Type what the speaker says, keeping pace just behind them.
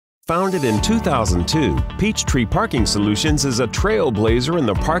Founded in 2002, Peachtree Parking Solutions is a trailblazer in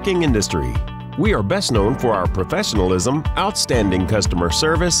the parking industry. We are best known for our professionalism, outstanding customer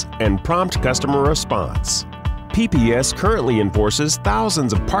service, and prompt customer response. PPS currently enforces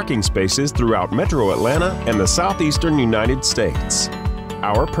thousands of parking spaces throughout Metro Atlanta and the southeastern United States.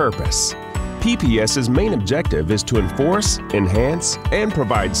 Our purpose: PPS's main objective is to enforce, enhance, and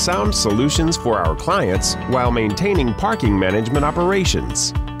provide sound solutions for our clients while maintaining parking management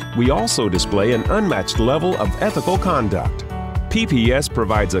operations. We also display an unmatched level of ethical conduct. PPS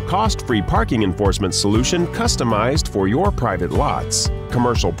provides a cost-free parking enforcement solution customized for your private lots,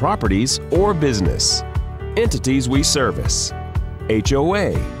 commercial properties, or business. Entities we service: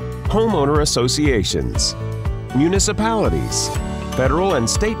 HOA, homeowner associations, municipalities, federal and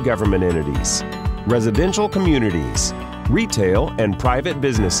state government entities, residential communities, retail and private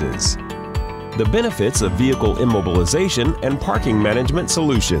businesses. The benefits of vehicle immobilization and parking management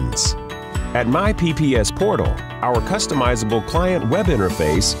solutions. At My PPS Portal, our customizable client web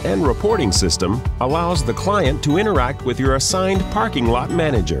interface and reporting system allows the client to interact with your assigned parking lot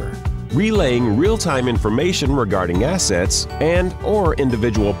manager, relaying real-time information regarding assets and/or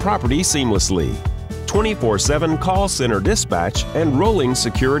individual property seamlessly. 24/7 call center dispatch and rolling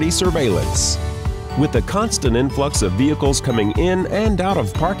security surveillance. With the constant influx of vehicles coming in and out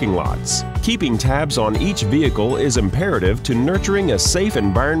of parking lots, keeping tabs on each vehicle is imperative to nurturing a safe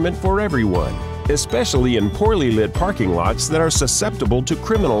environment for everyone, especially in poorly lit parking lots that are susceptible to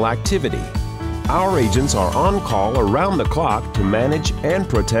criminal activity. Our agents are on call around the clock to manage and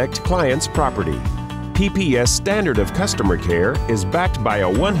protect clients' property. PPS standard of customer care is backed by a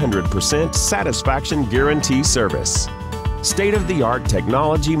 100% satisfaction guarantee service. State-of-the-art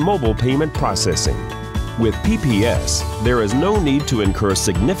technology mobile payment processing. With PPS, there is no need to incur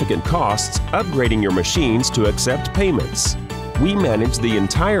significant costs upgrading your machines to accept payments. We manage the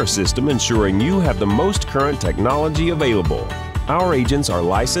entire system, ensuring you have the most current technology available. Our agents are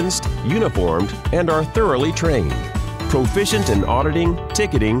licensed, uniformed, and are thoroughly trained. Proficient in auditing,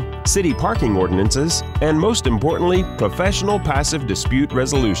 ticketing, city parking ordinances, and most importantly, professional passive dispute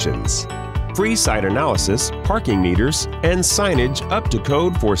resolutions. Free site analysis, parking meters, and signage up to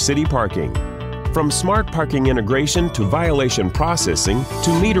code for city parking. From smart parking integration to violation processing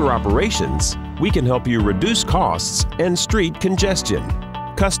to meter operations, we can help you reduce costs and street congestion.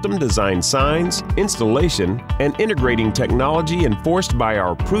 Custom designed signs, installation, and integrating technology enforced by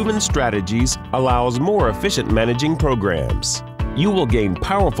our proven strategies allows more efficient managing programs. You will gain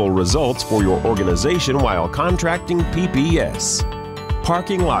powerful results for your organization while contracting PPS.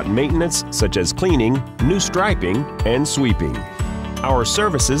 Parking lot maintenance such as cleaning, new striping, and sweeping. Our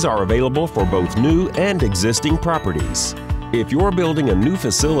services are available for both new and existing properties. If you're building a new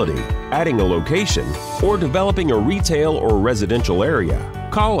facility, adding a location, or developing a retail or residential area,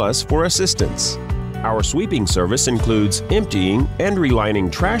 call us for assistance. Our sweeping service includes emptying and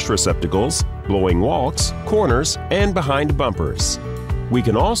relining trash receptacles, blowing walks, corners, and behind bumpers. We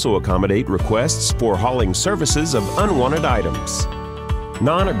can also accommodate requests for hauling services of unwanted items.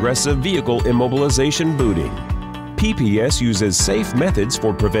 Non-aggressive vehicle immobilization booting. PPS uses safe methods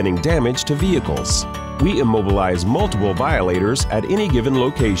for preventing damage to vehicles. We immobilize multiple violators at any given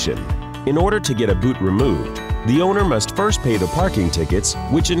location. In order to get a boot removed, the owner must first pay the parking tickets,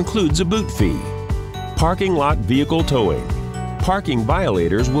 which includes a boot fee. Parking lot vehicle towing. Parking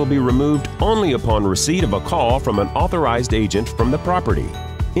violators will be removed only upon receipt of a call from an authorized agent from the property.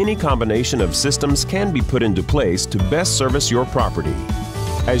 Any combination of systems can be put into place to best service your property.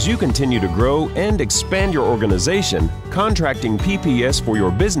 As you continue to grow and expand your organization, contracting PPS for your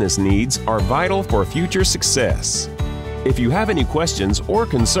business needs are vital for future success. If you have any questions or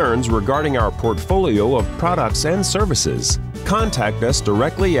concerns regarding our portfolio of products and services, contact us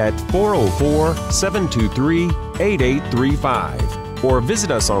directly at 404-723-8835 or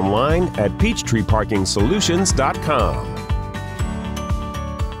visit us online at peachtreeparkingsolutions.com.